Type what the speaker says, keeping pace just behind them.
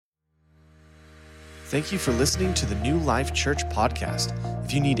Thank you for listening to the New Life Church podcast.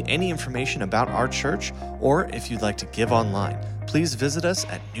 If you need any information about our church, or if you'd like to give online, please visit us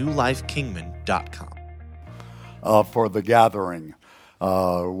at newlifekingman.com. For the gathering,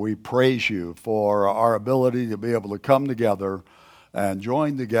 we praise you for our ability to be able to come together and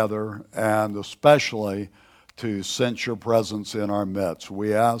join together, and especially to sense your presence in our midst.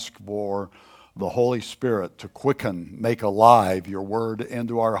 We ask for the Holy Spirit to quicken, make alive your word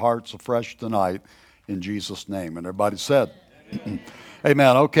into our hearts afresh tonight, in Jesus' name. And everybody said,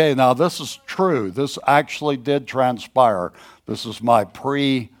 amen. Okay, now this is true. This actually did transpire. This is my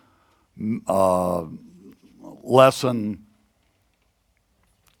pre-lesson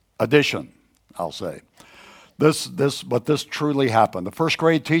addition, I'll say. But this truly happened. The first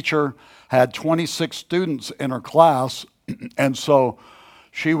grade teacher had 26 students in her class, and so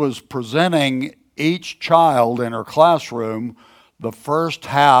she was presenting each child in her classroom the first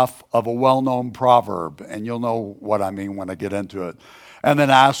half of a well-known proverb, and you'll know what I mean when I get into it, and then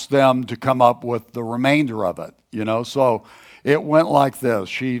asked them to come up with the remainder of it, you know. So it went like this.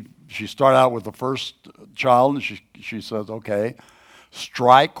 She started out with the first child, and she says, okay,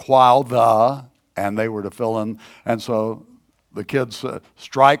 strike while the, and they were to fill in, and so the kid said,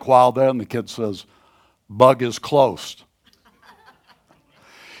 strike while the, and the kid says, bug is close.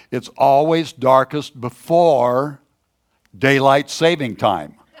 It's always darkest before daylight saving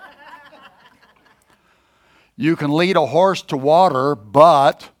time. You can lead a horse to water,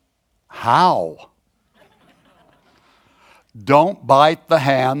 but how? Don't bite the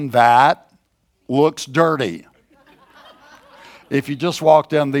hand that looks dirty. If you just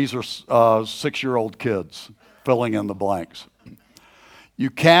walked in, these are 6-year-old kids filling in the blanks. You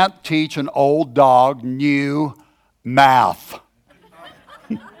can't teach an old dog new math.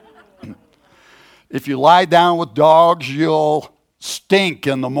 If you lie down with dogs, you'll stink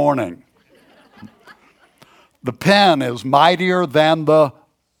in the morning. The pen is mightier than the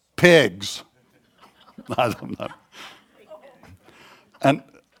pigs. I don't know.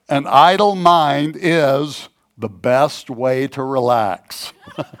 An idle mind is the best way to relax.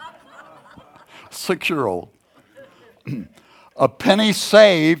 6-year-old. A penny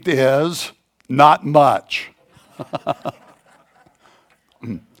saved is not much.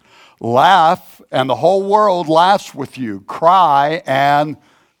 Laugh, and the whole world laughs with you. Cry, and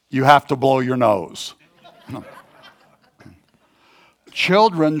you have to blow your nose.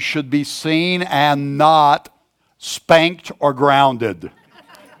 Children should be seen and not spanked or grounded.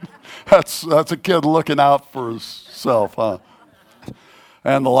 That's a kid looking out for himself, huh?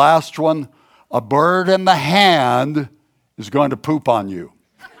 And the last one, a bird in the hand is going to poop on you.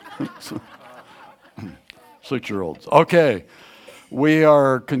 6-year-olds. Okay. We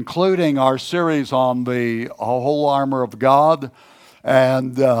are concluding our series on the whole armor of God,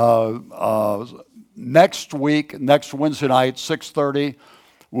 and next Wednesday night, 6:30,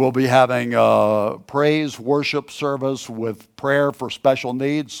 we'll be having a praise worship service with prayer for special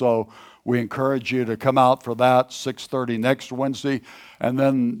needs, so we encourage you to come out for that, 6:30 next Wednesday, and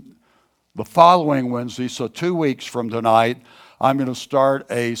then the following Wednesday, so 2 weeks from tonight, I'm going to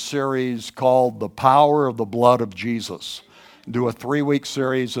start a series called The Power of the Blood of Jesus. Do a 3-week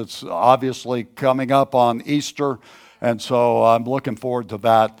series. It's obviously coming up on Easter, and so I'm looking forward to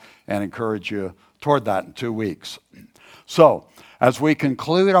that and encourage you toward that in 2 weeks. So, as we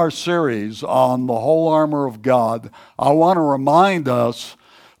conclude our series on the whole armor of God, I want to remind us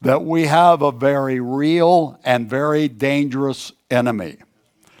that we have a very real and very dangerous enemy.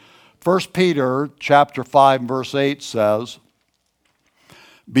 1 Peter chapter 5, verse 8 says,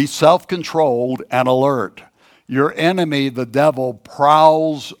 "Be self-controlled and alert. Your enemy, the devil,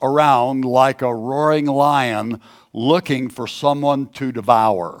 prowls around like a roaring lion looking for someone to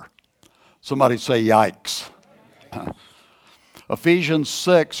devour." Somebody say, yikes. Ephesians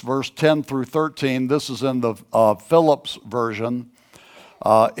 6, verse 10 through 13, this is in the Phillips version.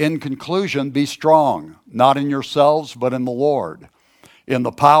 In conclusion, be strong, not in yourselves, but in the Lord. In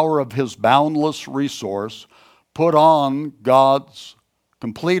the power of his boundless resource, put on God's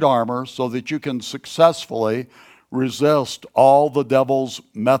complete armor so that you can successfully resist all the devil's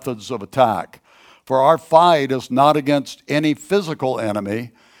methods of attack. For our fight is not against any physical enemy.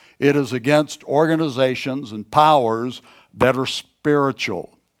 It is against organizations and powers that are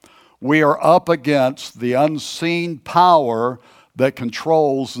spiritual. We are up against the unseen power that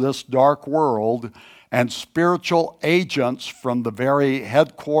controls this dark world and spiritual agents from the very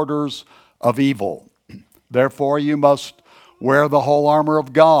headquarters of evil. Therefore, you must wear the whole armor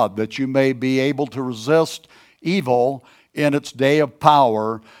of God, that you may be able to resist evil in its day of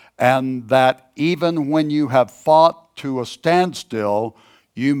power, and that even when you have fought to a standstill,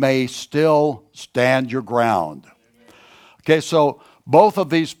 you may still stand your ground. Okay, so both of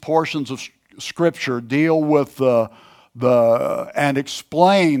these portions of Scripture deal with and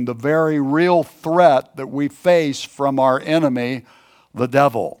explain the very real threat that we face from our enemy, the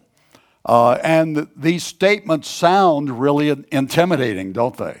devil. And these statements sound really intimidating,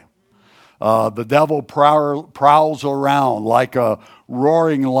 don't they? The devil prowls around like a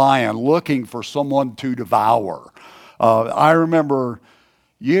roaring lion looking for someone to devour. I remember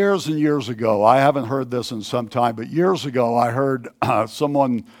years and years ago, I haven't heard this in some time, but years ago I heard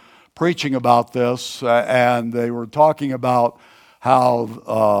someone preaching about this, and they were talking about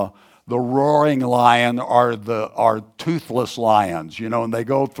how the roaring lion are toothless lions, and they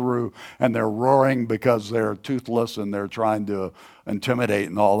go through and they're roaring because they're toothless and they're trying to intimidate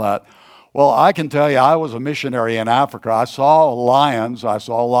and all that. Well, I can tell you, I was a missionary in Africa. I saw lions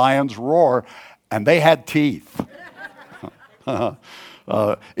roar, and they had teeth.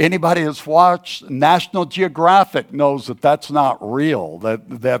 Anybody that's watched National Geographic knows that that's not real,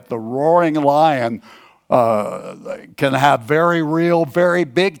 that the roaring lion can have very real, very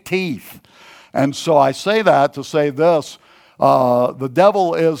big teeth. And so I say that to say this, the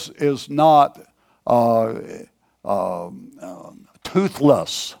devil is not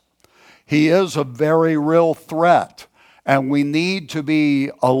toothless. He is a very real threat, and we need to be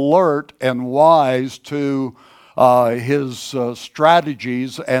alert and wise to his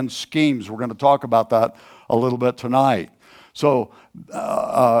strategies and schemes. We're going to talk about that a little bit tonight. So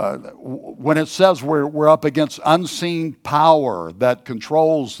when it says we're up against unseen power that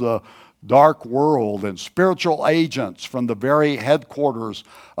controls the dark world and spiritual agents from the very headquarters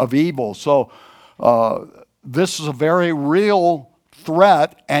of evil. So this is a very real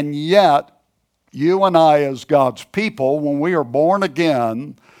threat, and yet you and I as God's people, when we are born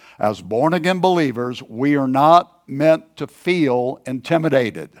again, as born again believers, we are not meant to feel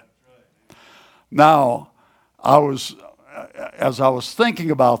intimidated. Now, as I was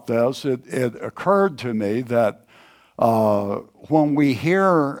thinking about this, it occurred to me that when we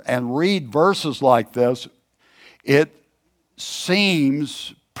hear and read verses like this, it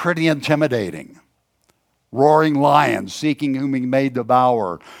seems pretty intimidating. Roaring lions, seeking whom he may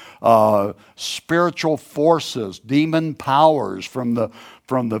devour, spiritual forces, demon powers from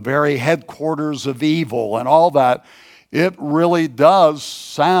the very headquarters of evil and all that. It really does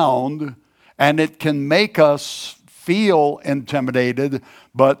sound, and it can make us feel intimidated,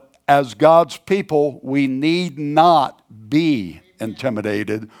 but as God's people, we need not be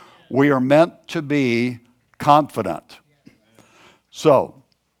intimidated. We are meant to be confident. So,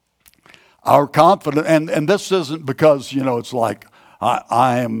 our confidence, and this isn't because, it's like,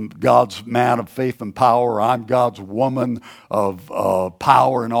 I am God's man of faith and power, I'm God's woman of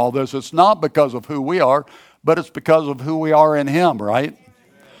power and all this. It's not because of who we are, but it's because of who we are in Him, right?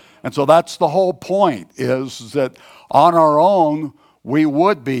 And so that's the whole point, is that on our own, we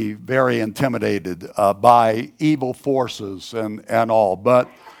would be very intimidated by evil forces and all, but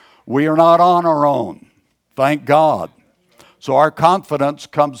we are not on our own, thank God. So our confidence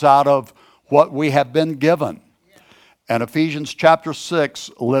comes out of what we have been given. And Ephesians chapter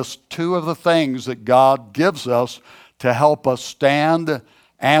 6 lists two of the things that God gives us to help us stand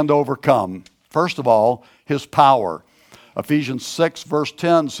and overcome. First of all, His power. Ephesians 6 verse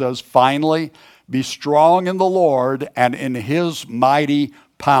 10 says, "Finally, be strong in the Lord and in His mighty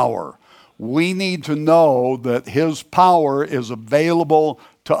power." We need to know that His power is available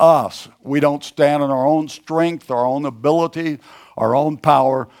to us. We don't stand in our own strength, our own ability, our own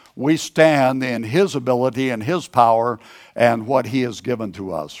power. We stand in His ability and His power and what He has given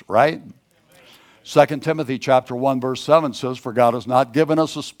to us, right? 2 Timothy chapter 1 verse 7 says, "For God has not given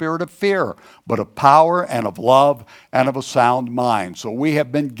us a spirit of fear, but of power and of love and of a sound mind." So we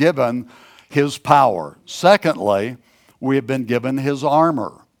have been given His power. Secondly, we have been given His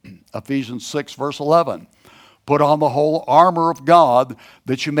armor. Ephesians 6 verse 11. "Put on the whole armor of God,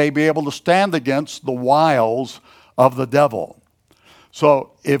 that you may be able to stand against the wiles of the devil."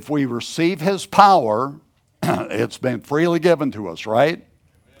 So if we receive His power, it's been freely given to us, right?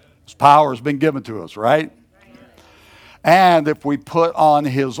 His power has been given to us, right? And if we put on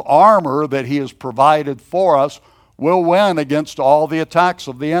His armor that He has provided for us, we'll win against all the attacks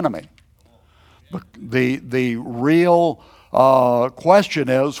of the enemy. The real question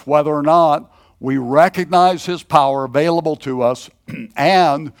is whether or not we recognize His power available to us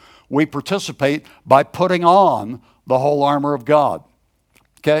and we participate by putting on the whole armor of God.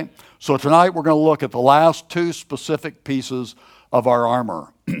 Okay? So tonight we're going to look at the last two specific pieces of our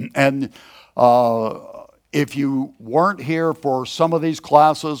armor. And if you weren't here for some of these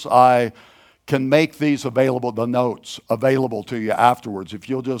classes, I can make these available, the notes available to you afterwards. If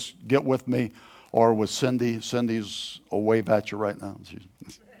you'll just get with me or with Cindy. Cindy's a wave at you right now.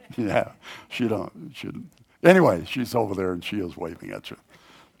 Yeah, anyway, she's over there and she is waving at you.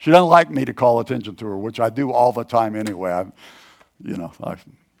 She doesn't like me to call attention to her, which I do all the time anyway. I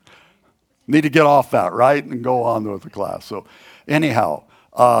need to get off that, right, and go on with the class. So anyhow,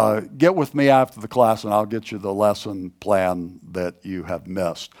 get with me after the class and I'll get you the lesson plan that you have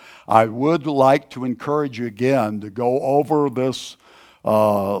missed. I would like to encourage you again to go over this,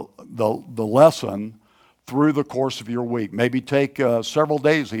 the lesson through the course of your week. Maybe take several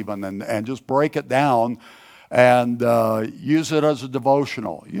days even and just break it down and use it as a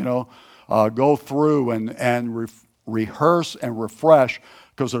devotional. Go through and rehearse and refresh,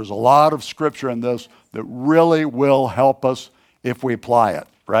 because there's a lot of scripture in this that really will help us if we apply it,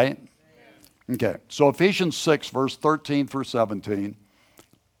 right? Okay, so Ephesians 6, verse 13 through 17.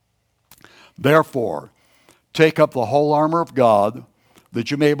 Therefore, take up the whole armor of God, that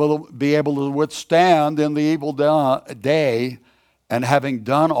you may be able to withstand in the evil day, and having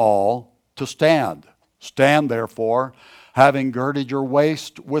done all, to stand. Stand, therefore, having girded your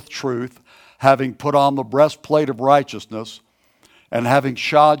waist with truth, having put on the breastplate of righteousness, and having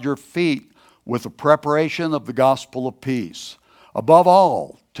shod your feet with the preparation of the gospel of peace. Above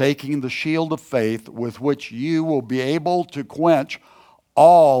all, taking the shield of faith, with which you will be able to quench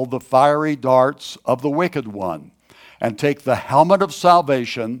all the fiery darts of the wicked one, and take the helmet of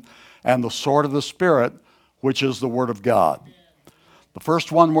salvation and the sword of the Spirit, which is the Word of God. The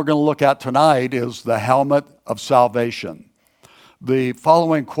first one we're going to look at tonight is the helmet of salvation. The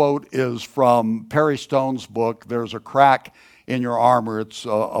following quote is from Perry Stone's book, There's a Crack in Your Armor. It's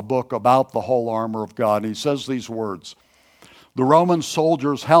a book about the whole armor of God. And he says these words: the Roman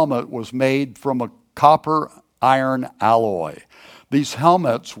soldier's helmet was made from a copper iron alloy. These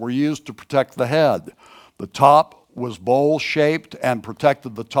helmets were used to protect the head. The top was bowl-shaped and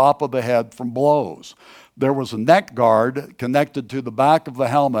protected the top of the head from blows. There was a neck guard connected to the back of the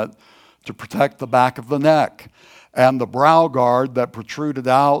helmet to protect the back of the neck, and the brow guard that protruded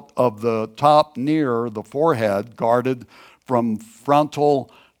out of the top near the forehead guarded from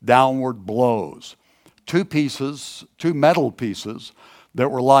frontal downward blows. Two metal pieces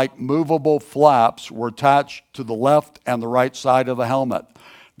that were like movable flaps were attached to the left and the right side of the helmet,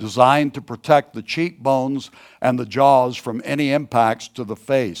 designed to protect the cheekbones and the jaws from any impacts to the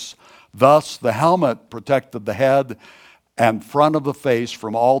face. Thus, the helmet protected the head and front of the face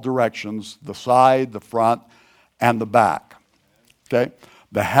from all directions, the side, the front, and the back. Okay?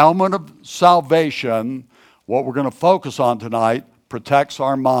 The helmet of salvation, what we're going to focus on tonight, protects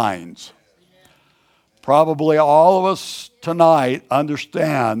our minds. Probably all of us tonight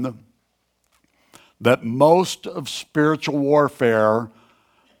understand that most of spiritual warfare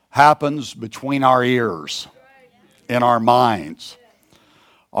happens between our ears, in our minds.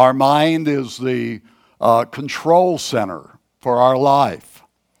 Our mind is the control center for our life.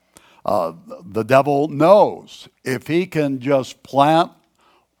 The devil knows if he can just plant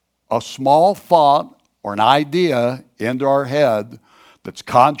a small thought or an idea into our head that's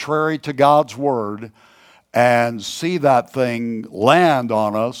contrary to God's word, and see that thing land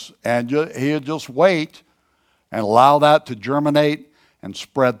on us, and he'll just wait and allow that to germinate and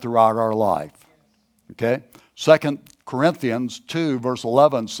spread throughout our life. Okay? 2 Corinthians 2 verse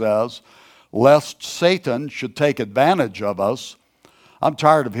 11 says, lest Satan should take advantage of us. I'm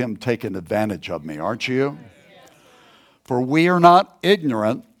tired of him taking advantage of me, aren't you? For we are not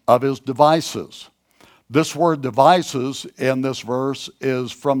ignorant of his devices. This word devices in this verse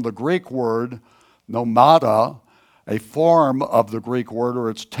is from the Greek word nomada, a form of the Greek word, or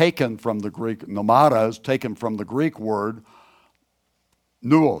it's taken from the Greek, nomada is taken from the Greek word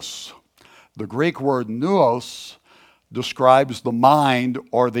nous. The Greek word nous describes the mind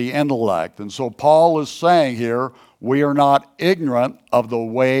or the intellect. And so Paul is saying here, we are not ignorant of the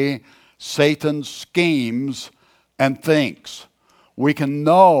way Satan schemes and thinks. We can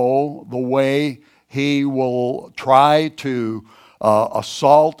know the way he will try to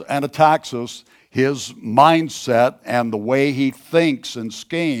assault and attack us, his mindset and the way he thinks and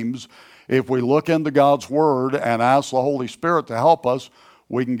schemes. If we look into God's word and ask the Holy Spirit to help us,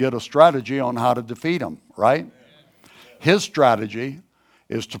 we can get a strategy on how to defeat him, right? His strategy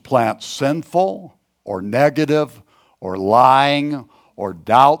is to plant sinful or negative or lying or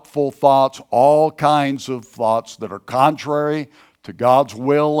doubtful thoughts, all kinds of thoughts that are contrary to God's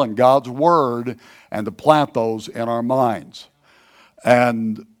will and God's word, and to plant those in our minds.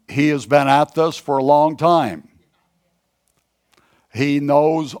 And he has been at this for a long time. He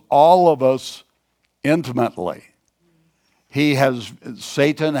knows all of us intimately.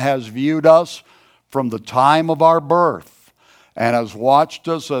 Satan has viewed us from the time of our birth and has watched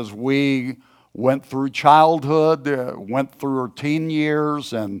us as we went through childhood, went through our teen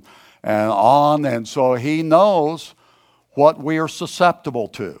years and on. And so he knows what we are susceptible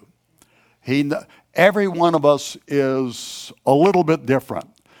to. Every one of us is a little bit different.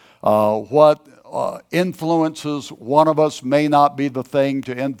 What influences one of us may not be the thing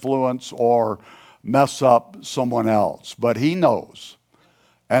to influence or mess up someone else, but he knows.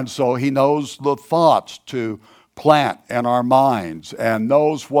 And so he knows the thoughts to plant in our minds and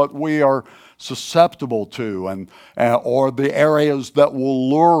knows what we are susceptible to or the areas that will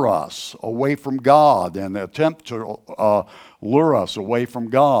lure us away from God and attempt to lure us away from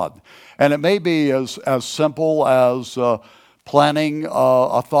God. And it may be as simple as planning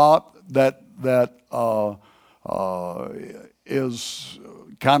a thought that is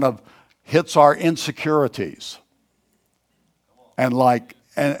kind of hits our insecurities. And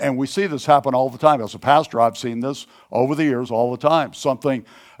we see this happen all the time. As a pastor, I've seen this over the years all the time. Something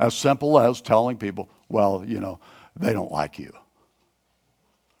as simple as telling people, well, they don't like you.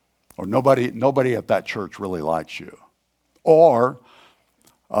 Or nobody at that church really likes you. Or,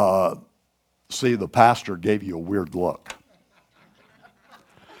 see, the pastor gave you a weird look.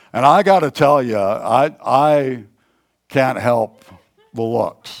 And I got to tell you, I can't help the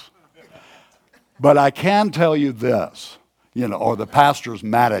looks. But I can tell you this, or the pastor's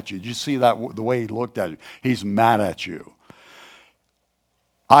mad at you. Did you see that, the way he looked at you? He's mad at you.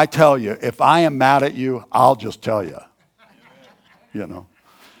 I tell you, if I am mad at you, I'll just tell you.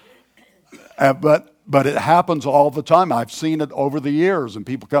 But it happens all the time. I've seen it over the years, and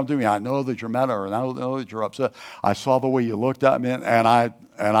people come to me. I know that you're mad, or I know that you're upset. I saw the way you looked at me, and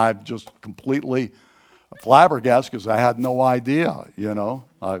I just completely flabbergasted because I had no idea.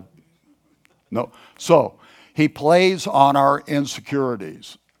 So he plays on our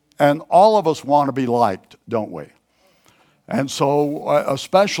insecurities, and all of us want to be liked, don't we? And so,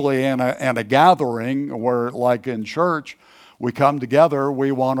 especially in a gathering where, like in church, we come together,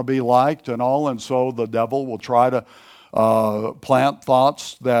 we want to be liked and all, and so the devil will try to plant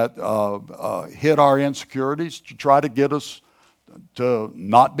thoughts that hit our insecurities to try to get us to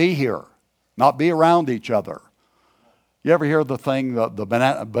not be here, not be around each other. You ever hear the thing, the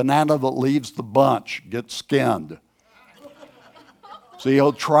banana that leaves the bunch gets skinned? See,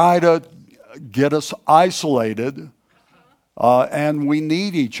 he'll try to get us isolated, and we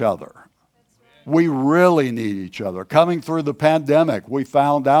need each other. We really need each other. Coming through the pandemic, we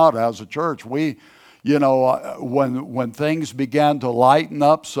found out as a church, when things began to lighten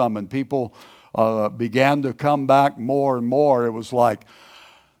up some and people began to come back more and more, it was like,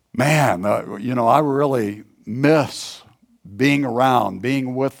 man, I really miss being around,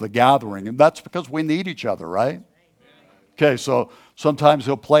 being with the gathering. And that's because we need each other, right? Okay, so sometimes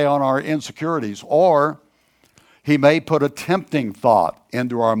he'll play on our insecurities, or he may put a tempting thought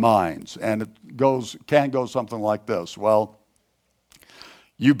into our minds, and it can go something like this. Well,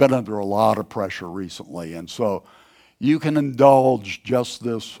 you've been under a lot of pressure recently, and so you can indulge just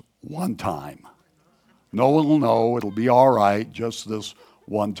this one time. No one will know. It'll be all right, just this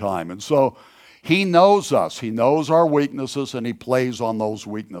one time. And so he knows us. He knows our weaknesses, and he plays on those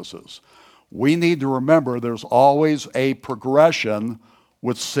weaknesses. We need to remember there's always a progression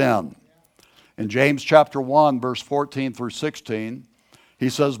with sin. In James chapter 1, verse 14 through 16, he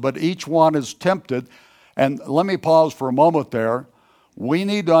says, but each one is tempted. And let me pause for a moment there. We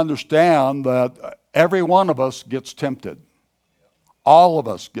need to understand that every one of us gets tempted. All of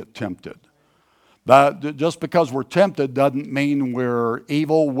us get tempted. That just because we're tempted doesn't mean we're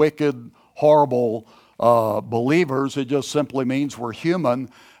evil, wicked, horrible believers. It just simply means we're human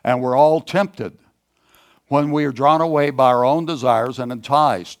and we're all tempted. When we are drawn away by our own desires and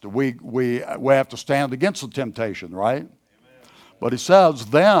enticed, we have to stand against the temptation, right? Amen. But he says,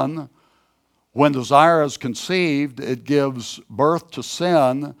 then, when desire is conceived, it gives birth to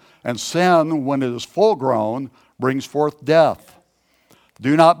sin, and sin, when it is full grown, brings forth death.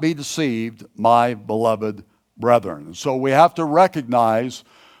 Do not be deceived, my beloved brethren. So we have to recognize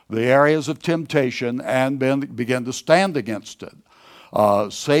the areas of temptation and begin to stand against it.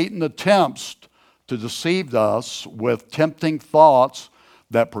 Satan attempts to deceive us with tempting thoughts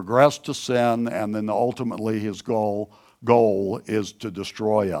that progress to sin, and then ultimately his goal is to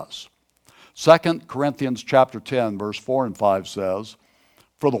destroy us. 2 Corinthians chapter 10, verse 4 and 5 says,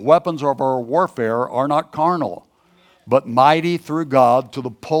 for the weapons of our warfare are not carnal, but mighty through God to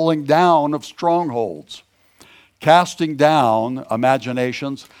the pulling down of strongholds, casting down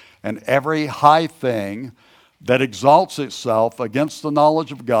imaginations and every high thing that exalts itself against the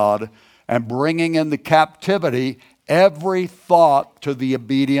knowledge of God, and bringing into captivity every thought to the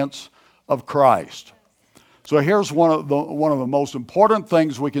obedience of Christ. So here's one of the most important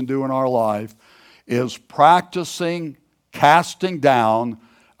things we can do in our life is practicing casting down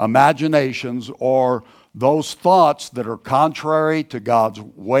imaginations or those thoughts that are contrary to God's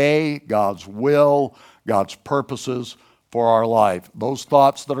way, God's will, God's purposes for our life. Those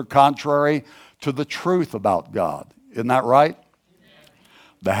thoughts that are contrary to the truth about God. Isn't that right?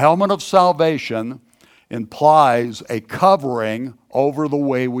 The helmet of salvation implies a covering over the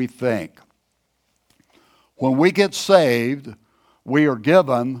way we think. When we get saved, we are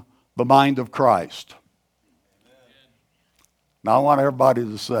given the mind of Christ. Now I want everybody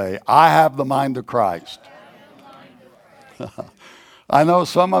to say, I have the mind of Christ. I know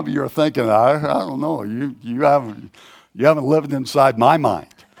some of you are thinking, I don't know, you haven't lived inside my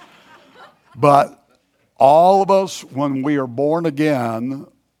mind. But all of us, when we are born again,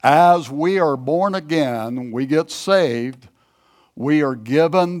 as we are born again, we get saved, we are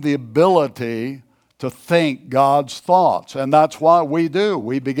given the ability to think God's thoughts. And that's what we do.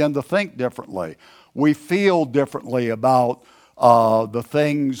 We begin to think differently. We feel differently about the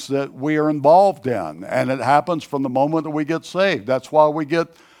things that we are involved in. And it happens from the moment that we get saved. That's why we get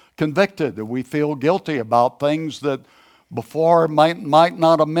convicted. We feel guilty about things that before might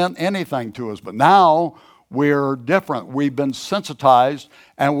not have meant anything to us. But now we're different. We've been sensitized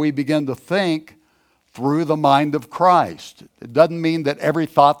and we begin to think through the mind of Christ. It doesn't mean that every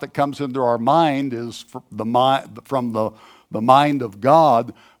thought that comes into our mind is from the mind of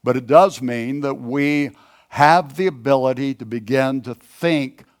God, but it does mean that we have the ability to begin to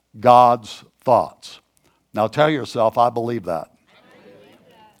think God's thoughts. Now tell yourself, I believe that.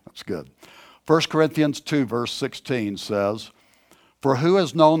 That's good. 1 Corinthians 2 verse 16 says, "For who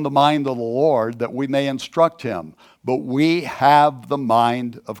has known the mind of the Lord that we may instruct him? But we have the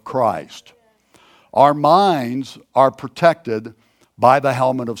mind of Christ." Our minds are protected by the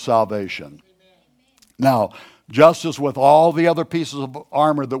helmet of salvation. Now, just as with all the other pieces of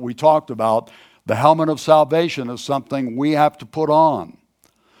armor that we talked about, the helmet of salvation is something we have to put on.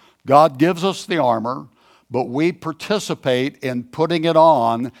 God gives us the armor, but we participate in putting it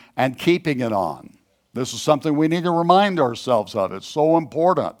on and keeping it on. This is something we need to remind ourselves of. It's so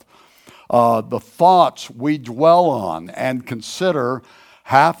important. The thoughts we dwell on and consider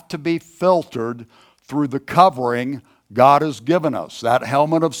have to be filtered through the covering God has given us, that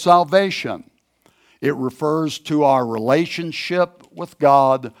helmet of salvation. It refers to our relationship with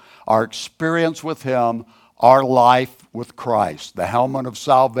God, our experience with Him, our life with Christ. The helmet of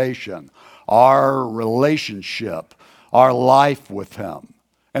salvation, our relationship, our life with Him.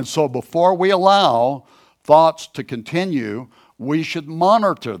 And so before we allow thoughts to continue, we should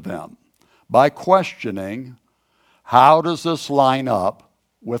monitor them by questioning, how does this line up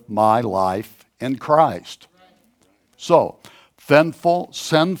with my life in Christ? So,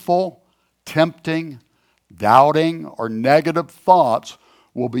 sinful, tempting, doubting, or negative thoughts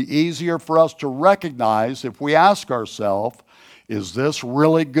will be easier for us to recognize if we ask ourselves, is this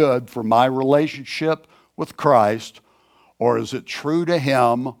really good for my relationship with Christ, or is it true to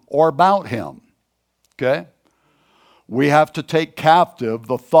Him or about Him? Okay? We have to take captive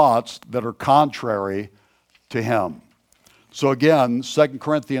the thoughts that are contrary to Him. So again, 2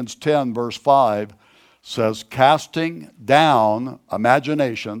 Corinthians 10 verse 5 says, "Casting down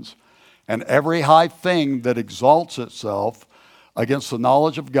imaginations and every high thing that exalts itself against the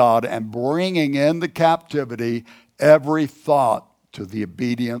knowledge of God, and bringing into captivity every thought to the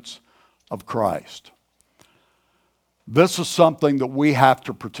obedience of Christ." This is something that we have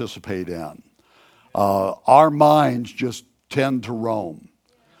to participate in. Our minds just tend to roam.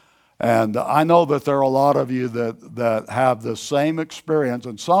 And I know that there are a lot of you that have the same experience,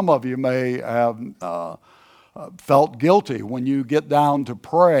 and some of you may have felt guilty when you get down to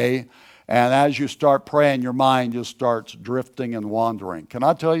pray, and as you start praying, your mind just starts drifting and wandering. Can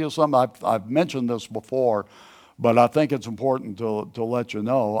I tell you something? I've mentioned this before, but I think it's important to let you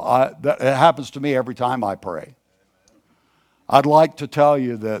know. It happens to me every time I pray. I'd like to tell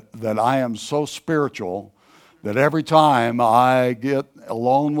you that I am so spiritual that every time I get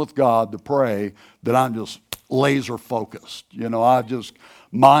alone with God to pray, that I'm just laser focused. You know, I just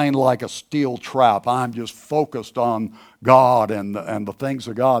mind like a steel trap. I'm just focused on God and the things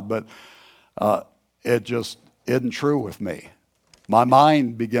of God. But it just isn't true with me. My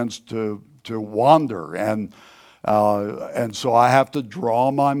mind begins to wander, and so I have to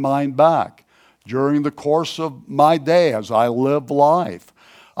draw my mind back. During the course of my day as I live life,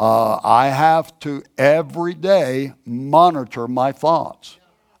 I have to every day monitor my thoughts.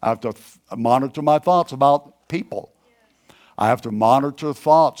 I have to monitor my thoughts about people. I have to monitor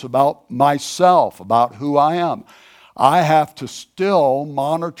thoughts about myself, about who I am. I have to still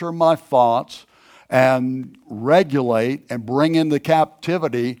monitor my thoughts and regulate and bring into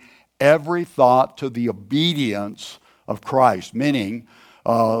captivity every thought to the obedience of Christ, meaning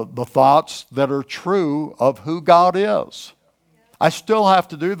the thoughts that are true of who God is. I still have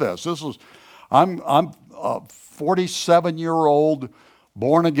to do this. I'm a 47-year-old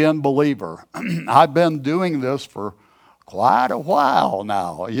born-again believer. I've been doing this for quite a while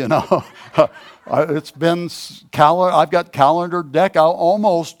now, you know. It's been, I've got calendar deck out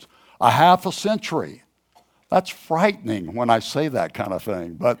almost a half a century. That's frightening when I say that kind of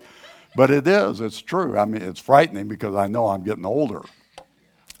thing, but it is, it's true. I mean, it's frightening because I know I'm getting older.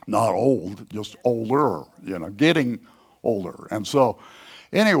 Not old, just older, you know, getting older. And so,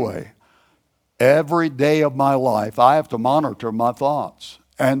 anyway, every day of my life, I have to monitor my thoughts.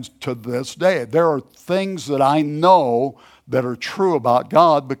 And to this day, there are things that I know that are true about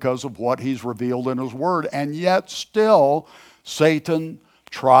God because of what He's revealed in His Word. And yet still, Satan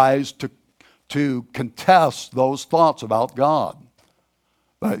tries to contest those thoughts about God.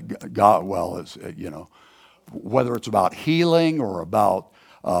 But God, well, is, you know, whether it's about healing or about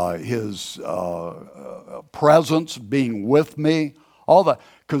His presence being with me, all that,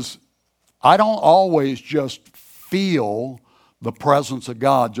 because I don't always just feel the presence of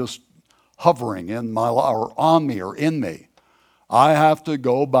God just hovering in my life or on me or in me. I have to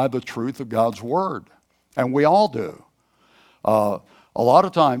go by the truth of God's Word, and we all do. A lot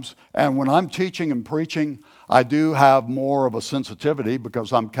of times, and when I'm teaching and preaching, I do have more of a sensitivity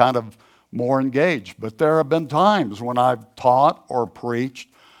because I'm kind of more engaged. But there have been times when I've taught or preached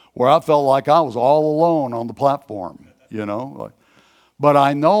where I felt like I was all alone on the platform, you know. But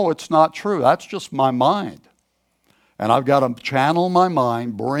I know it's not true. That's just my mind. And I've got to channel my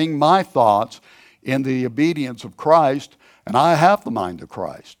mind, bring my thoughts into the obedience of Christ, and I have the mind of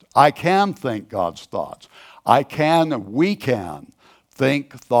Christ. I can think God's thoughts. We can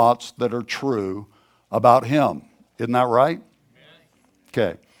think thoughts that are true about Him. Isn't that right?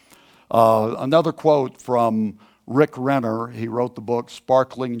 Okay. Another quote from Rick Renner. He wrote the book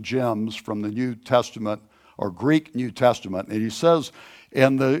Sparkling Gems from the New Testament, or Greek New Testament. And he says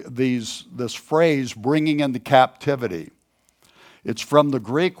in this phrase, bringing into captivity, it's from the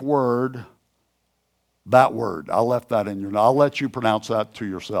Greek word, that word. I left that in your notes. I'll let you pronounce that to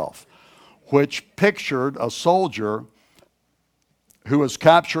yourself. Which pictured a soldier who has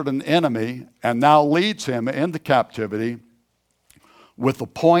captured an enemy and now leads him into captivity with the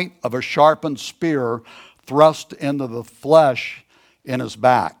point of a sharpened spear thrust into the flesh in his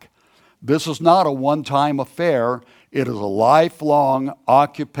back. This is not a one-time affair. It is a lifelong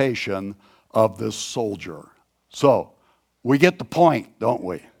occupation of this soldier. So, we get the point, don't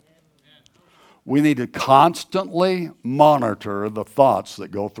we? We need to constantly monitor the thoughts that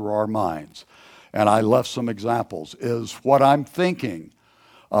go through our minds. And I left some examples. Is what I'm thinking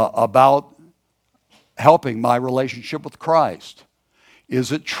about helping my relationship with Christ?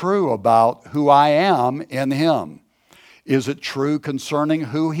 Is it true about who I am in Him? Is it true concerning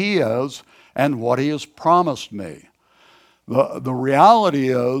who He is and what He has promised me? The reality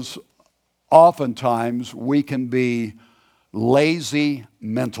is, oftentimes we can be lazy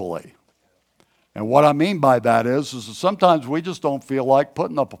mentally. And what I mean by that is that sometimes we just don't feel like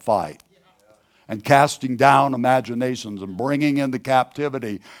putting up a fight and casting down imaginations and bringing into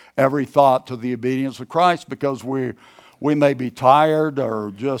captivity every thought to the obedience of Christ because we may be tired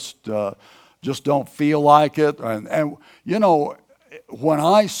or just don't feel like it. And you know, when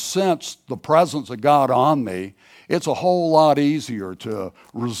I sense the presence of God on me, it's a whole lot easier to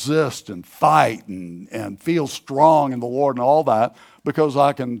resist and fight and feel strong in the Lord and all that because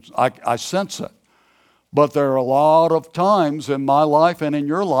I sense it. But there are a lot of times in my life and in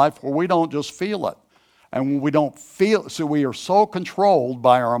your life where we don't just feel it. And when we don't feel it, so we are so controlled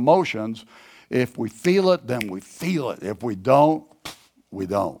by our emotions. If we feel it, then we feel it. If we don't, we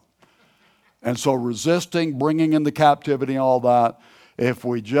don't. And so resisting, bringing into captivity, all that, if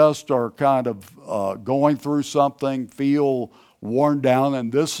we just are kind of going through something, feel worn down,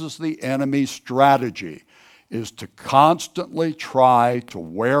 and this is the enemy's strategy, is to constantly try to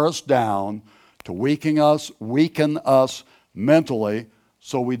wear us down, to weaken us mentally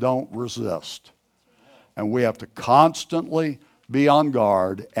so we don't resist. And we have to constantly be on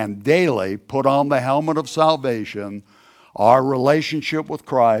guard and daily put on the helmet of salvation, our relationship with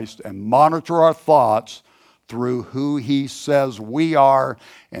Christ, and monitor our thoughts through who He says we are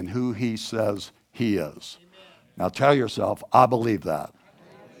and who He says He is. Amen. Now tell yourself, I believe that.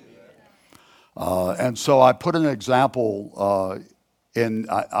 And so I put an example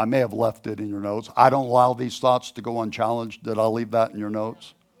I may have left it in your notes. I don't allow these thoughts to go unchallenged. Did I leave that in your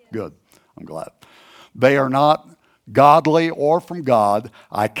notes? Good. I'm glad. They are not godly or from God,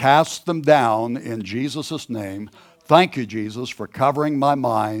 I cast them down in Jesus' name. Thank you, Jesus, for covering my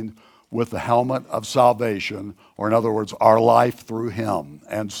mind with the helmet of salvation, or in other words, our life through him.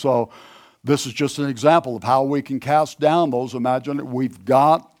 And so this is just an example of how we can cast down those imaginations. We've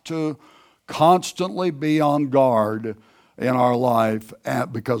got to constantly be on guard in our life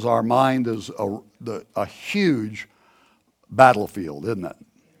because our mind is a huge battlefield, isn't it?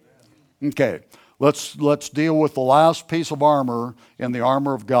 Okay, let's deal with the last piece of armor in the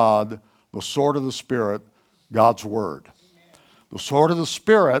armor of God, the sword of the Spirit, God's Word. The sword of the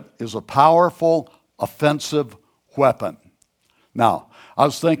Spirit is a powerful offensive weapon. Now, I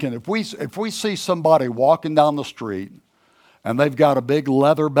was thinking, if we see somebody walking down the street and they've got a big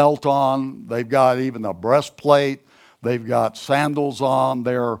leather belt on, they've got even a breastplate, they've got sandals on,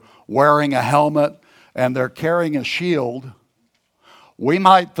 they're wearing a helmet, and they're carrying a shield, we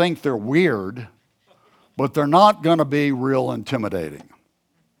might think they're weird, but they're not going to be real intimidating,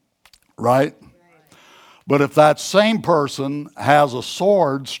 right? But if that same person has a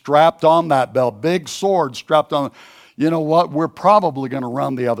sword strapped on that belt, big sword strapped on, you know what? We're probably going to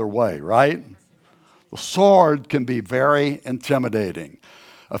run the other way, right? The sword can be very intimidating.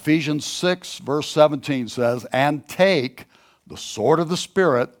 Ephesians 6, verse 17 says, and take the sword of the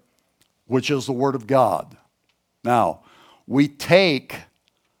Spirit, which is the Word of God. Now, we take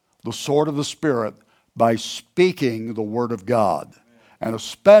the sword of the Spirit by speaking the Word of God, and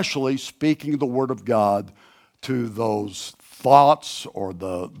especially speaking the Word of God to those thoughts or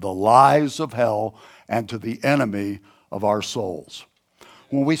the lies of hell and to the enemy of our souls.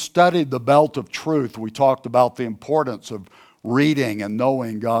 When we studied the belt of truth, we talked about the importance of reading and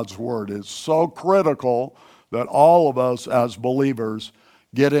knowing God's Word. It's so critical that all of us as believers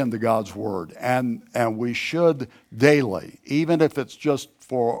get into God's Word. And we should daily, even if it's just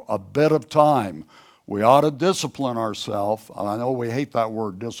for a bit of time, we ought to discipline ourselves. I know we hate that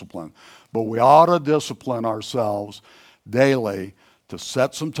word discipline, but we ought to discipline ourselves daily to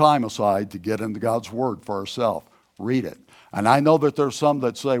set some time aside to get into God's Word for ourselves. Read it. And I know that there's some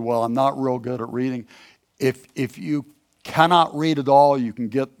that say, well, I'm not real good at reading. If you cannot read at all, you can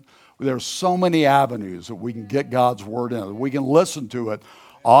get, there's so many avenues that we can get God's Word in. We can listen to it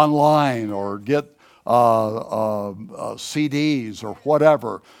online or get CDs or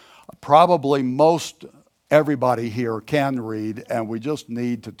whatever. Probably most everybody here can read, and we just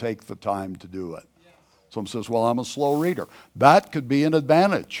need to take the time to do it. Someone says, well, I'm a slow reader. That could be an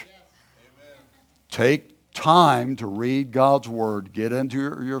advantage. Take time to read God's Word, get into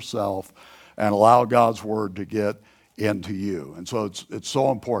yourself, and allow God's Word to get into you. And so it's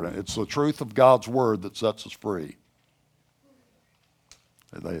so important. It's the truth of God's Word that sets us free.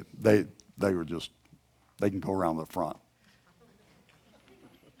 They can go around the front.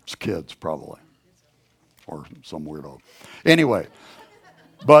 It's kids probably, or some weirdo. Anyway,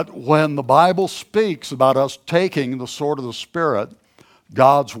 but when the Bible speaks about us taking the sword of the Spirit,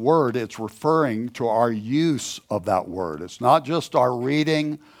 God's Word, it's referring to our use of that Word. It's not just our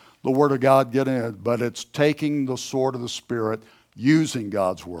reading the Word of God, getting it, but it's taking the sword of the Spirit, using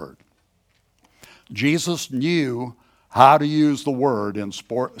God's Word. Jesus knew how to use the Word in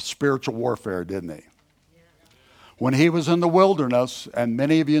spiritual warfare, didn't he? When he was in the wilderness, and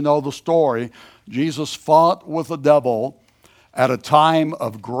many of you know the story, Jesus fought with the devil at a time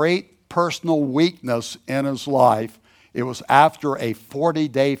of great personal weakness in his life. It was after a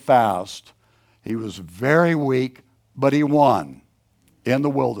 40-day fast. He was very weak, but he won in the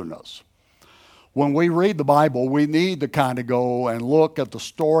wilderness. When we read the Bible, we need to kind of go and look at the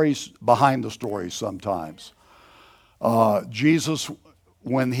stories behind the stories sometimes. Jesus,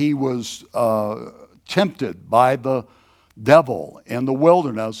 when he was tempted by the devil in the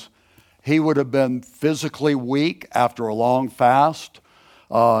wilderness, he would have been physically weak after a long fast.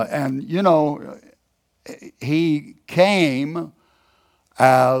 And, you know, he came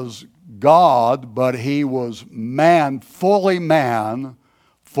as God, but he was man, fully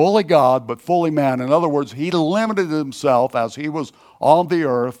God, but fully man. In other words, he limited himself as he was on the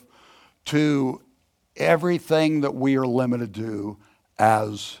earth to everything that we are limited to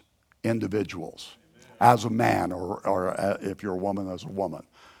as individuals, as a man, or if you're a woman, as a woman.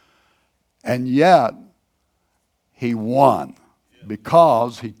 And yet, he won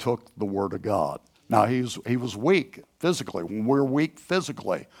because he took the Word of God. Now, he was weak physically. When we're weak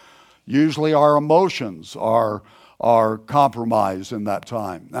physically, usually our emotions are compromised in that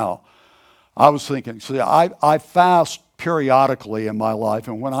time. Now, I was thinking, see, I fast periodically in my life,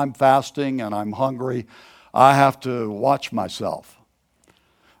 and when I'm fasting and I'm hungry, I have to watch myself.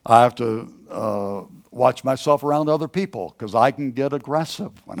 I have to watch myself around other people because I can get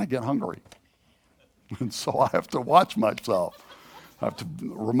aggressive when I get hungry. And so I have to watch myself. I have to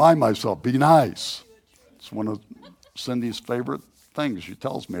remind myself, be nice. It's one of Cindy's favorite things. She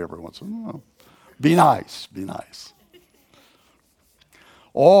tells me every once in a while. Be nice, be nice.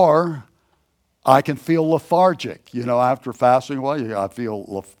 Or I can feel lethargic. After fasting a while, I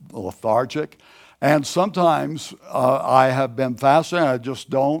feel lethargic. And sometimes I have been fasting, I just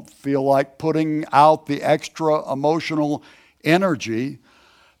don't feel like putting out the extra emotional energy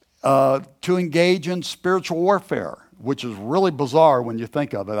to engage in spiritual warfare, which is really bizarre when you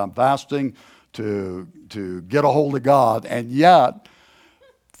think of it. I'm fasting to get a hold of God, and yet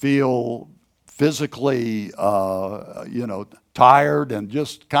feel physically, tired and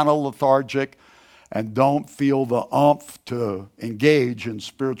just kind of lethargic, and don't feel the oomph to engage in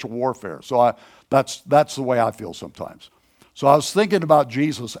spiritual warfare. So that's the way I feel sometimes. So I was thinking about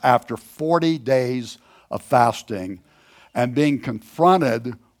Jesus after 40 days of fasting and being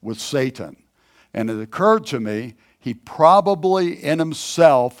confronted with Satan. And it occurred to me, he probably in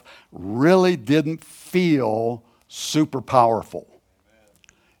himself really didn't feel super powerful.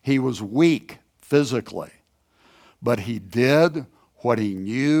 He was weak physically, but he did what he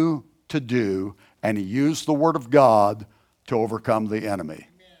knew to do, and he used the Word of God to overcome the enemy.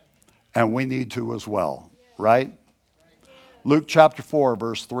 And we need to as well, right? Luke chapter 4,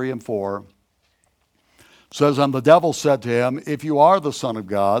 verse 3 and 4 says, "And the devil said to him, 'If you are the Son of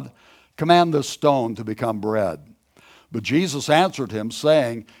God, command this stone to become bread.' But Jesus answered him,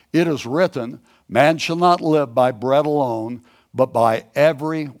 saying, 'It is written, man shall not live by bread alone, but by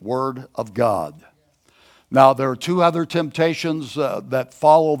every word of God.'" Now, there are two other temptations that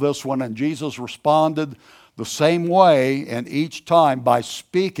follow this one, and Jesus responded the same way, and each time by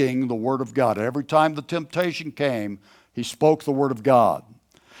speaking the Word of God. Every time the temptation came, he spoke the Word of God.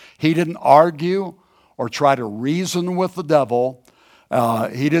 He didn't argue or try to reason with the devil.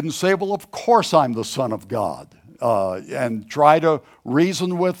 He didn't say, "Well, of course I'm the Son of God," and try to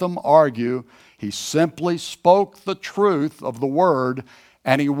reason with him, argue. He simply spoke the truth of the Word,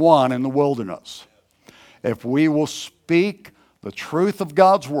 and he won in the wilderness. If we will speak the truth of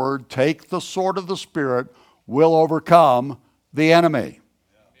God's Word, take the sword of the Spirit, we'll overcome the enemy.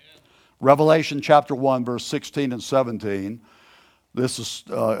 Revelation chapter 1, verse 16 and 17. This is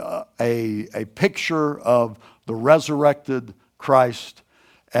a picture of the resurrected Christ.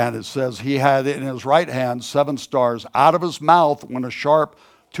 And it says, "He had in his right hand 7 stars. Out of his mouth went a sharp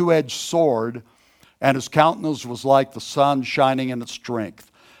two-edged sword, and his countenance was like the sun shining in its strength.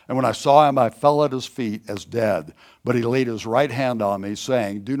 And when I saw him, I fell at his feet as dead. But he laid his right hand on me,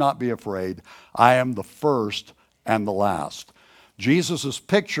 saying, 'Do not be afraid. I am the first and the last.'" Jesus is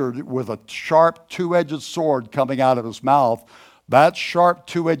pictured with a sharp two-edged sword coming out of his mouth. That sharp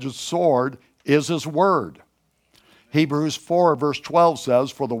two-edged sword is his word. Hebrews 4, verse 12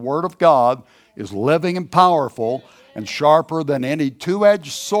 says, "For the word of God is living and powerful and sharper than any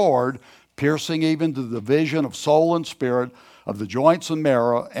two-edged sword, piercing even to the division of soul and spirit, of the joints and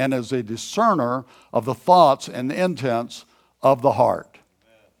marrow, and is a discerner of the thoughts and intents of the heart."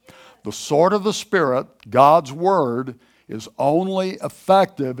 The sword of the Spirit, God's Word, is only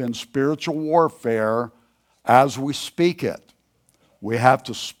effective in spiritual warfare as we speak it. We have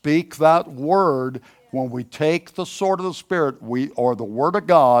to speak that Word. When we take the sword of the Spirit, or the Word of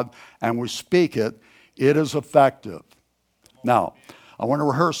God, and we speak it, it is effective. Now, I want to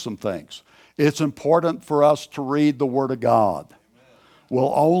rehearse some things. It's important for us to read the Word of God.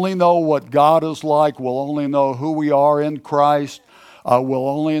 We'll only know what God is like. We'll only know who we are in Christ. We'll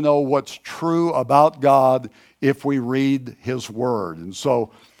only know what's true about God if we read His Word. And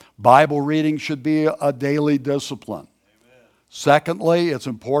so Bible reading should be a daily discipline. Amen. Secondly, it's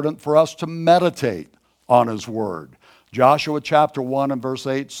important for us to meditate on His Word. Joshua chapter 1 and verse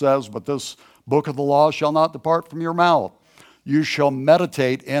 8 says, "But this book of the law shall not depart from your mouth. You shall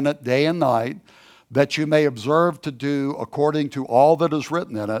meditate in it day and night, that you may observe to do according to all that is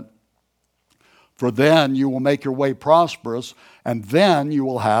written in it. For then you will make your way prosperous, and then you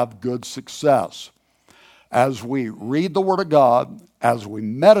will have good success." As we read the Word of God, as we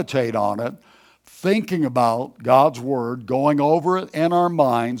meditate on it, thinking about God's Word, going over it in our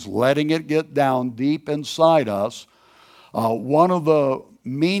minds, letting it get down deep inside us, one of the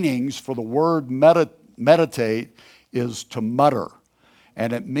meanings for the word meditate is to mutter.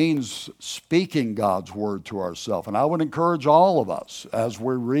 And it means speaking God's Word to ourselves. And I would encourage all of us, as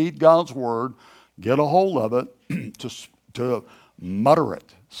we read God's Word, get a hold of it, to mutter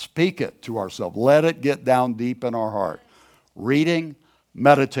it, speak it to ourselves. Let it get down deep in our heart. Reading,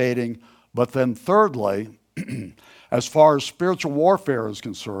 meditating, but then thirdly, as far as spiritual warfare is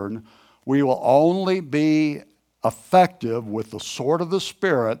concerned, we will only be effective with the sword of the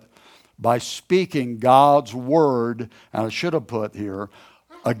Spirit by speaking God's word, and I should have put here,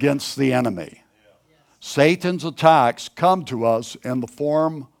 against the enemy. Satan's attacks come to us in the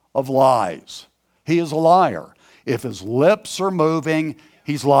form of lies. He is a liar. If his lips are moving,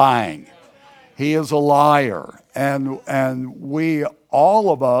 he's lying. He is a liar. And we,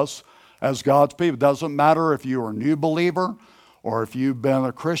 all of us, as God's people, it doesn't matter if you're a new believer or if you've been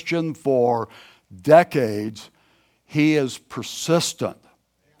a Christian for decades, he is persistent.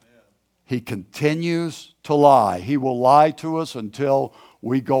 He continues to lie. He will lie to us until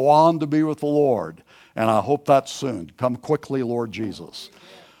we go on to be with the Lord. And I hope that's soon. Come quickly, Lord Jesus.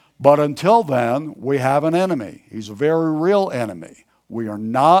 But until then, we have an enemy. He's a very real enemy. We are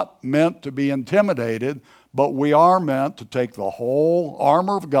not meant to be intimidated, but we are meant to take the whole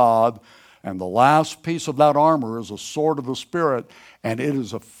armor of God, and the last piece of that armor is a sword of the Spirit, and it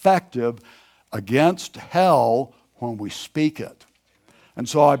is effective against hell when we speak it. And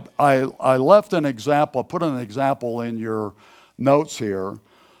so I left an example, I put an example in your notes here.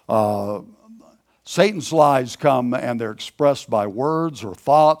 Satan's lies come and they're expressed by words or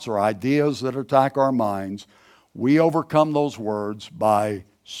thoughts or ideas that attack our minds. We overcome those words by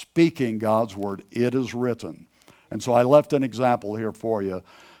speaking God's word. It is written. And so I left an example here for you.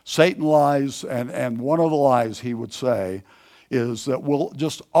 Satan lies, and one of the lies he would say is that we'll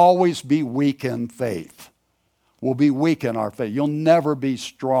just always be weak in faith. We'll be weak in our faith. You'll never be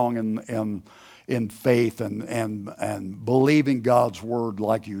strong in faith and believing God's word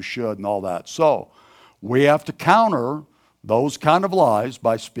like you should and all that. So we have to counter those kind of lies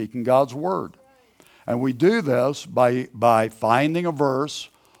by speaking God's word. And we do this by finding a verse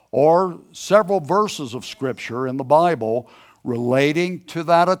or several verses of Scripture in the Bible relating to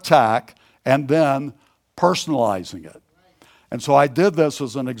that attack and then personalizing it. And so I did this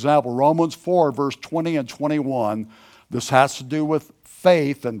as an example. Romans 4, verse 20 and 21. This has to do with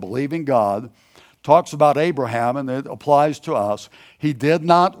faith and believing God. Talks about Abraham, and it applies to us. He did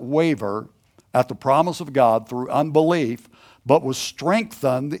not waver at the promise of God through unbelief, but was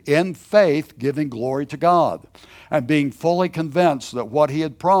strengthened in faith, giving glory to God, and being fully convinced that what he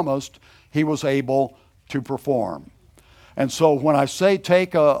had promised, he was able to perform. And so when I say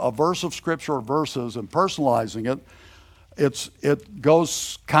take a verse of Scripture or verses and personalizing it, it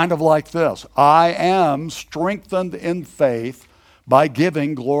goes kind of like this. I am strengthened in faith by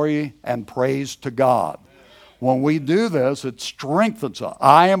giving glory and praise to God. When we do this, it strengthens us.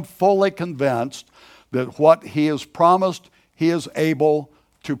 I am fully convinced that what he has promised, he is able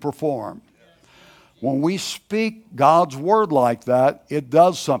to perform. When we speak God's word like that, it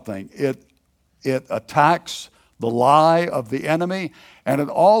does something. It attacks the lie of the enemy, and it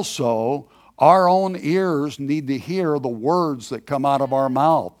also, our own ears need to hear the words that come out of our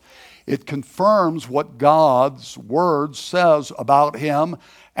mouth. It confirms what God's word says about him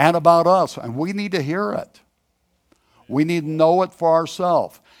and about us, and we need to hear it. We need to know it for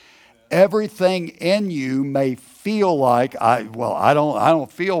ourselves. Everything in you may feel like I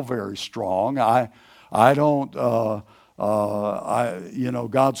don't feel very strong.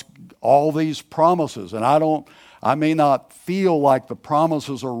 God's all these promises, and I may not feel like the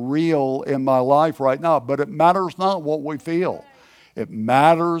promises are real in my life right now, but it matters not what we feel. It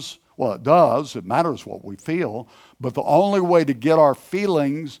matters, well, it does, it matters what we feel, but the only way to get our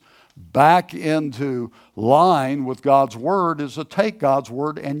feelings back into line with God's word is to take God's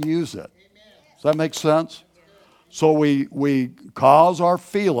word and use it. Does that make sense? So we cause our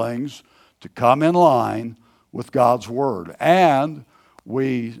feelings to come in line with God's word, and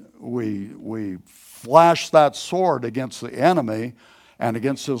we flash that sword against the enemy and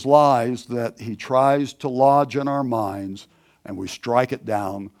against his lies that he tries to lodge in our minds, and we strike it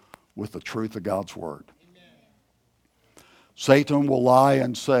down with the truth of God's word. Amen. Satan will lie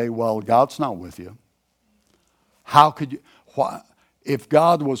and say, well, God's not with you. How could you? If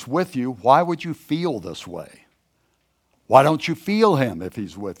God was with you, why would you feel this way? Why don't you feel him if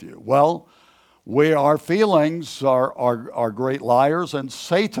he's with you? Well, our feelings are great liars, and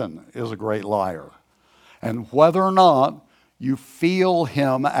Satan is a great liar. And whether or not you feel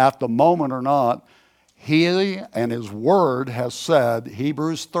him at the moment or not, he and his word has said,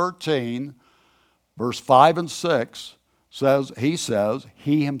 Hebrews 13, verse 5 and 6,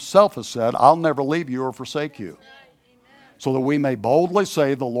 he himself has said, I'll never leave you or forsake you. So that we may boldly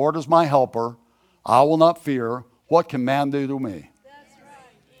say, the Lord is my helper. I will not fear. What can man do to me? That's right.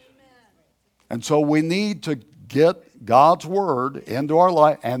 Amen. And so we need to get God's word into our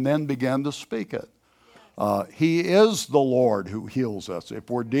life and then begin to speak it. He is the Lord who heals us.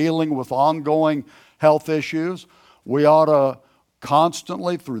 If we're dealing with ongoing health issues, we ought to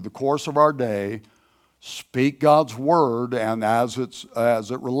constantly, through the course of our day, Speak God's word, and as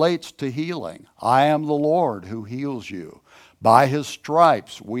it relates to healing, I am the Lord who heals you. By his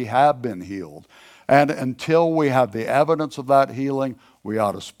stripes we have been healed. And until we have the evidence of that healing, we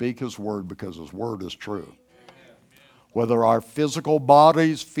ought to speak his word because his word is true. Whether our physical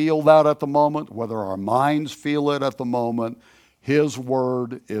bodies feel that at the moment, whether our minds feel it at the moment, his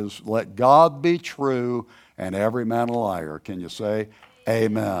word is, let God be true and every man a liar. Can you say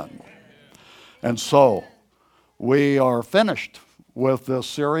amen? And so, we are finished with this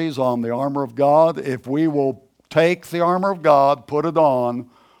series on the armor of God. If we will take the armor of God, put it on,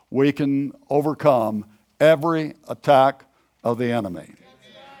 we can overcome every attack of the enemy.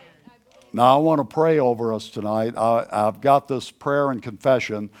 Now, I want to pray over us tonight. I've got this prayer and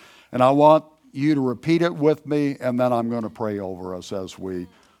confession, and I want you to repeat it with me, and then I'm going to pray over us as we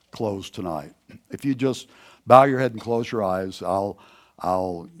close tonight. If you just bow your head and close your eyes, I'll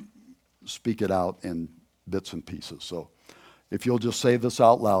speak it out in bits and pieces. So if you'll just say this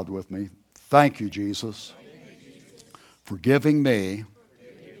out loud with me. Thank you, Jesus, for giving me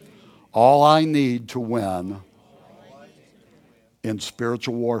all I need to win in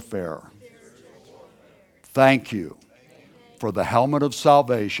spiritual warfare. Thank you for the helmet of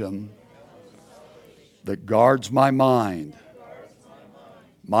salvation that guards my mind.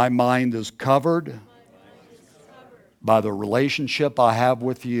 My mind is covered by the relationship I have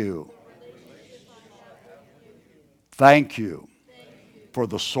with you. Thank you for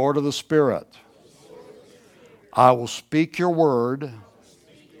the sword of the Spirit. I will speak your word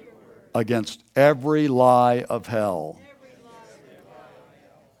against every lie of hell.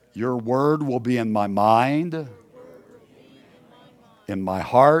 Your word will be in my mind, in my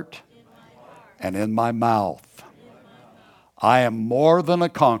heart, and in my mouth. I am more than a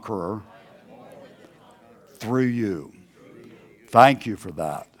conqueror through you. Thank you for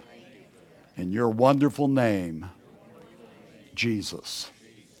that. In your wonderful name, Jesus.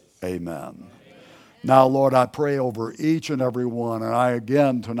 Amen. Now, Lord, I pray over each and every one, and I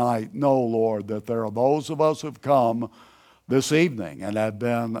again tonight know, Lord, that there are those of us who have come this evening and have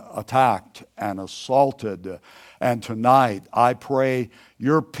been attacked and assaulted. And tonight, I pray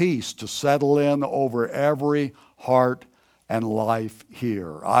your peace to settle in over every heart and life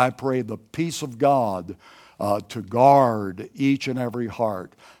here. I pray the peace of God to guard each and every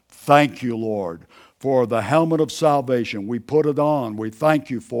heart. Thank you, Lord, for the helmet of salvation. We put it on. We thank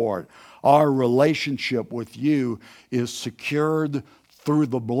you for it. Our relationship with you is secured through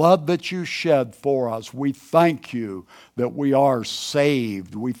the blood that you shed for us. We thank you that we are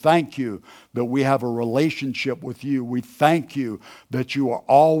saved. We thank you that we have a relationship with you. We thank you that you are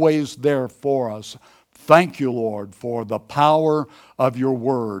always there for us. Thank you, Lord, for the power of your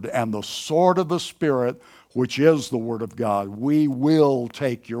word and the sword of the Spirit, which is the word of God. We will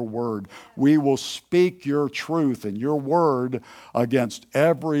take your word. We will speak your truth and your word against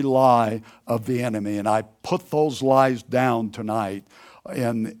every lie of the enemy. And I put those lies down tonight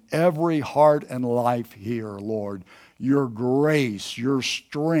in every heart and life here, Lord. Your grace, your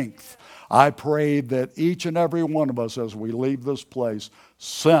strength. I pray that each and every one of us, as we leave this place,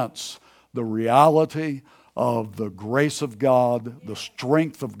 sense the reality of the grace of God, the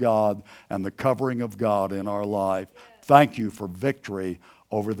strength of God, and the covering of God in our life. Thank you for victory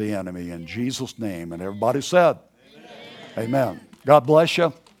over the enemy. In Jesus' name. And everybody said, amen. God bless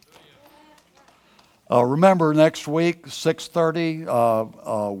you. Remember, next week,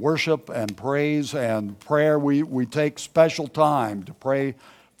 6:30, worship and praise and prayer. We take special time to pray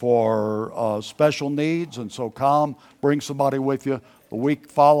for special needs. And so come, bring somebody with you. The week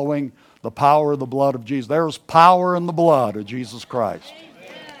following, the power of the blood of Jesus. There's power in the blood of Jesus Christ.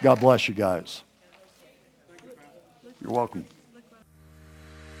 God bless you guys. You're welcome.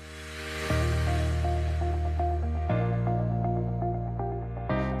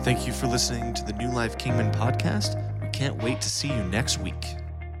 Thank you for listening to the New Life Kingman podcast. We can't wait to see you next week.